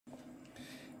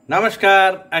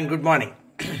Namaskar and good morning.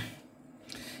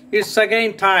 It's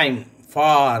again time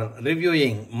for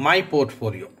reviewing my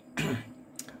portfolio.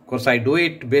 Of course, I do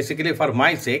it basically for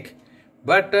my sake,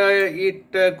 but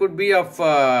it could be of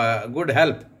good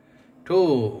help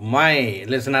to my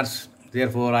listeners.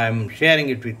 Therefore, I am sharing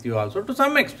it with you also to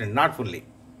some extent, not fully.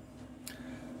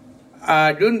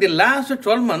 During the last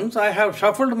 12 months, I have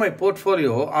shuffled my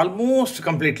portfolio almost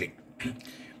completely.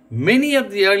 Many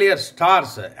of the earlier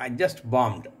stars I just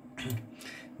bombed.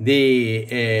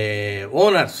 The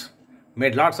owners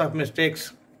made lots of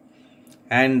mistakes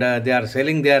and they are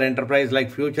selling their enterprise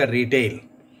like Future Retail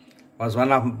was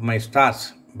one of my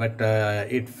stars, but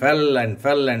it fell and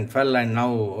fell and fell, and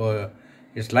now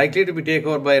it's likely to be taken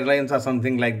over by Reliance or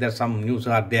something like that. Some news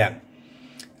are there.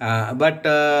 But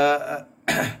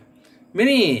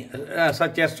many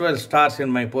such S12 stars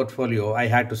in my portfolio, I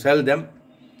had to sell them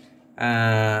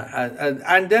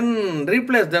and then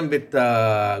replace them with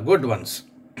good ones.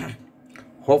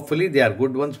 Hopefully, they are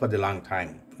good ones for the long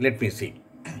time. Let me see.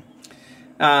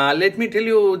 Let me tell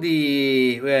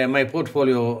you my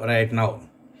portfolio right now.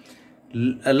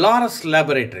 Laurus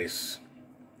Laboratories.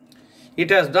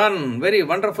 It has done very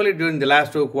wonderfully during the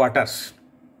last 2 quarters,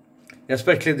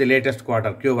 especially the latest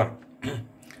quarter, Q1.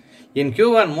 In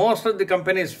Q1, most of the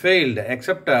companies failed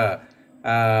except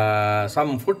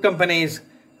some food companies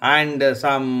and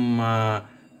some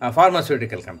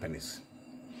pharmaceutical companies.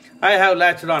 I have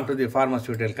latched on to the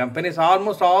pharmaceutical companies.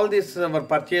 Almost all these were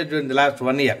purchased during the last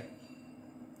 1 year.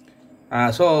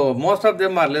 So most of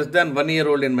them are less than 1 year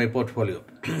old in my portfolio,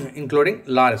 including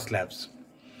Laurus Labs.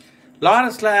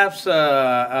 Laurus Labs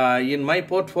in my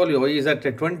portfolio is at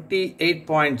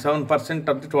 28.7%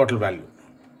 of the total value.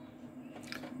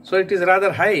 So it is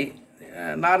rather high.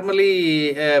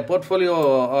 Normally,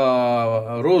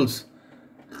 portfolio rules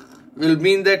will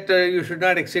mean that you should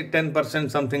not exceed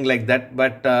 10%, something like that.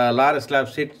 But Laurus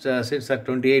Labs sits at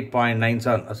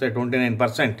 28.97, say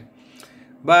 29%.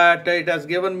 But it has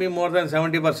given me more than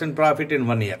 70% profit in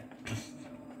 1 year.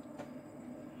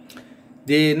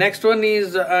 The next one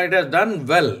is it has done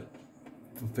well.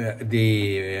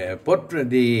 The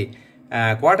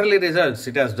quarterly results,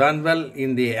 it has done well.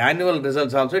 In the annual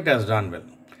results also, it has done well.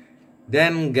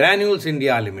 Then Granules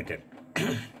India Limited.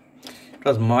 It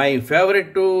was my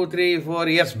favorite 2, 3, 4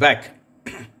 years back.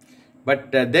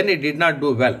 But then it did not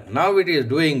do well. Now it is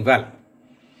doing well.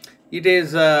 It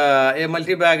is a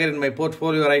multi-bagger in my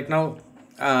portfolio right now.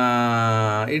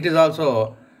 It is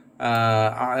also,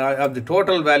 of the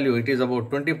total value, it is about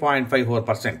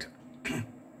 20.54%.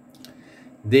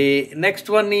 The next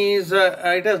one is,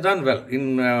 it has done well.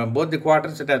 In both the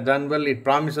quarters, it has done well. It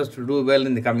promises to do well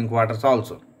in the coming quarters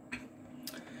also.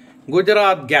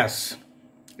 Gujarat Gas.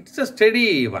 It's a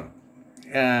steady one,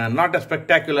 not a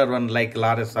spectacular one like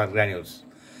Laurus or Granules.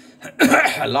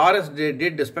 Laurus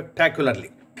did spectacularly.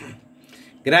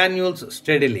 Granules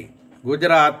steadily.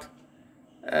 Gujarat,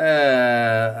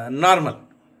 normal.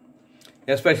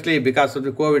 Especially because of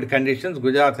the COVID conditions,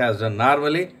 Gujarat has done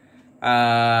normally.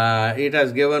 It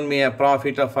has given me a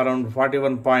profit of around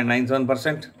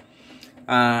 41.97%.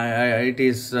 It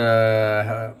is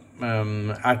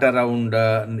at around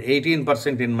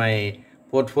 18% in my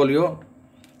portfolio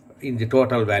in the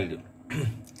total value.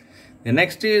 The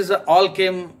next is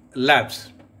Allchem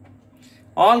Labs.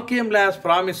 Allchem Labs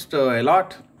promised a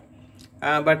lot,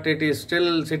 but it is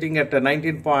still sitting at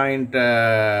 19 point,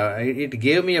 it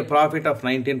gave me a profit of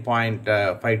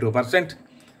 19.52%.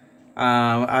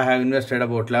 I have invested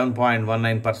about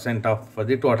 11.19% of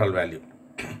the total value.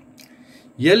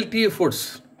 LT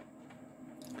Foods.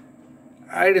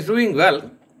 It is doing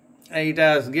well. It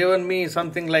has given me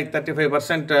something like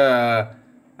 35%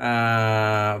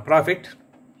 profit.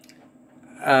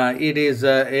 It is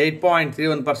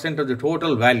 8.31% of the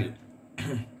total value.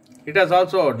 It has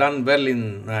also done well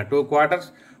in 2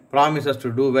 quarters. Promises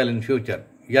to do well in future.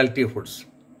 LT Foods.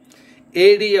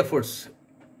 ADA Foods.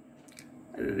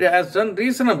 It has done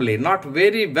reasonably. Not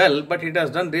very well, but it has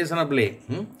done reasonably.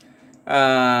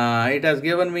 It has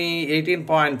given me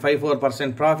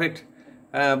 18.54% profit.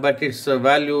 But its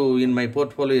value in my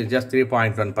portfolio is just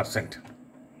 3.1%.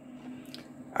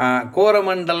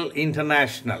 Coromandel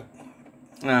International.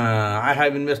 I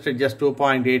have invested just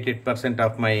 2.88%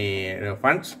 of my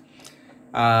funds.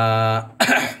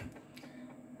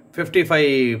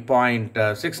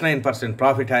 55.69%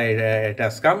 profit it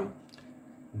has come.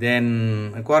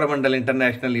 Then Coromandel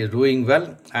International is doing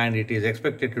well and it is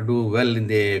expected to do well in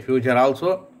the future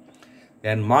also.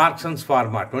 Then Marksans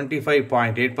Pharma,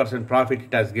 25.8% profit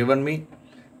it has given me,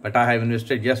 but I have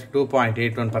invested just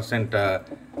 2.81%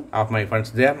 of my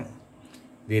funds there.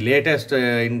 The latest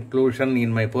inclusion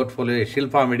in my portfolio is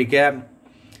Shilpa Medicare.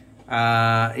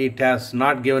 It has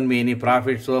not given me any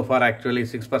profit so far, actually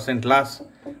 6% loss.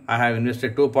 I have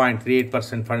invested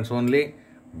 2.38% funds only,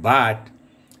 but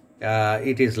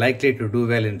it is likely to do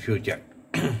well in future.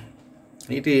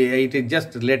 It is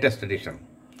just the latest edition.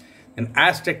 In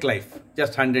Aztec Life,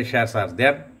 just 100 shares are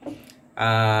there.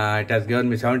 It has given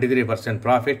me 73%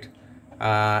 profit.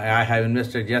 I have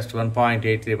invested just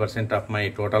 1.83% of my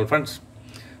total funds.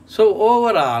 So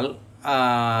overall,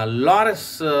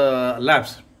 Loris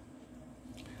Labs,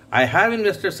 I have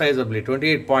invested sizably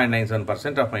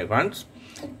 28.97% of my funds.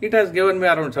 It has given me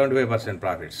around 75%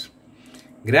 profits.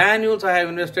 Granules, I have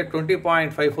invested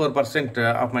 20.54%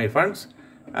 of my funds.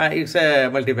 It's a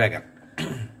multi-bagger.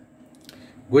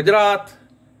 Gujarat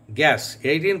Gas,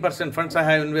 18% funds I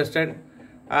have invested.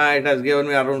 It has given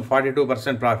me around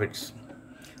 42% profits.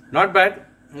 Not bad.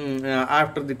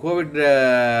 After the COVID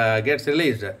gets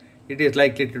released, it is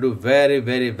likely to do very,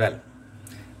 very well.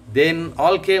 Then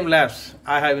Allchem Labs,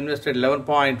 I have invested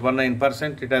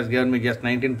 11.19%. It has given me just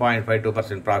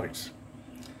 19.52% profits.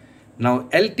 Now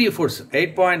LT Foods,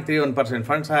 8.31%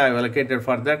 funds I have allocated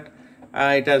for that.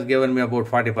 It has given me about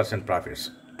 40%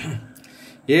 profits.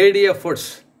 ADF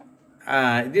Foods,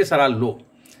 these are all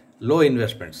low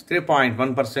investments,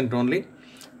 3.1% only,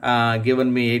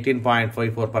 given me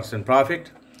 18.54%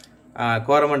 profit.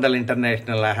 Coromandel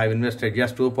International, I have invested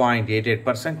just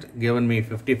 2.88%, given me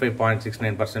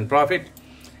 55.69% profit.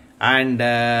 And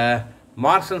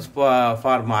Marston's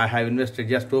Pharma, I have invested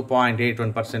just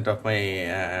 2.81% of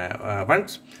my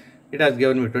funds. It has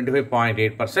given me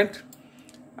 25.8%.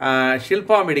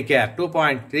 Shilpa Medicare,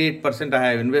 2.38%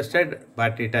 I have invested,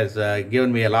 but it has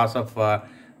given me a loss of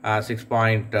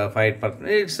 6.5%.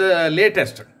 It's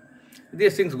latest.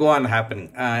 These things go on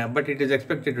happening, but it is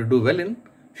expected to do well in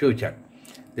future.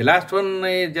 The last one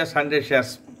is just 100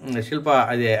 shares,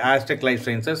 Shilpa, the Aztec Life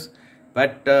Sciences,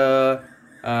 but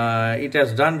it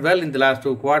has done well in the last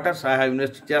 2 quarters. I have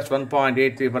invested just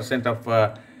 1.83% of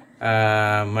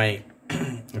my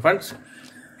funds.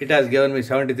 It has given me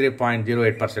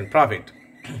 73.08% profit.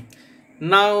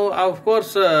 Now, of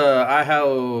course, I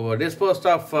have disposed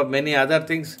of many other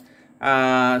things.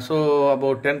 So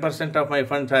about 10% of my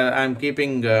funds I am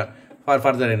keeping for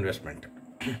further investment.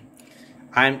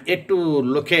 I am yet to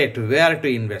locate where to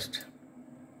invest.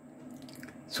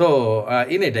 So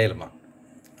in a dilemma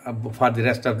for the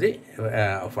rest of the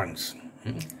funds.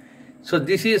 So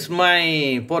this is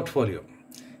my portfolio.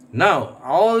 Now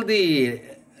all the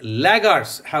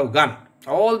laggards have gone.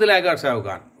 All the laggards have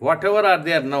gone. Whatever are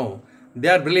there now, they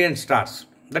are brilliant stars.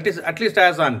 That is at least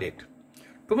as on date.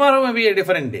 Tomorrow may be a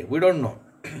different day. We don't know.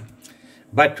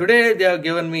 But today they have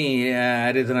given me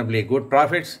reasonably good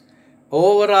profits.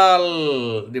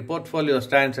 Overall, the portfolio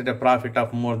stands at a profit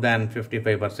of more than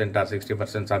 55% or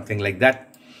 60%, something like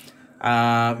that.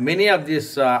 Many of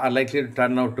these are likely to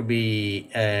turn out to be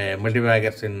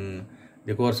multi-baggers in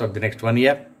the course of the next 1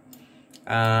 year.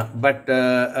 But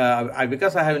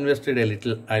because I have invested a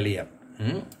little earlier,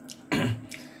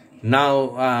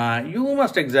 now you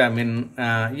must examine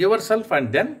yourself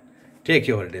and then take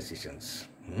your decisions.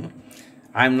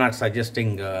 I am not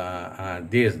suggesting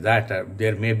this, that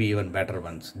there may be even better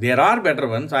ones. There are better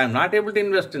ones. I am not able to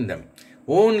invest in them.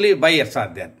 Only buyers are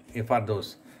there. For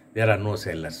those, there are no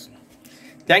sellers.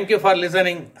 Thank you for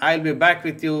listening. I will be back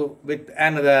with you with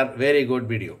another very good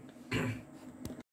video.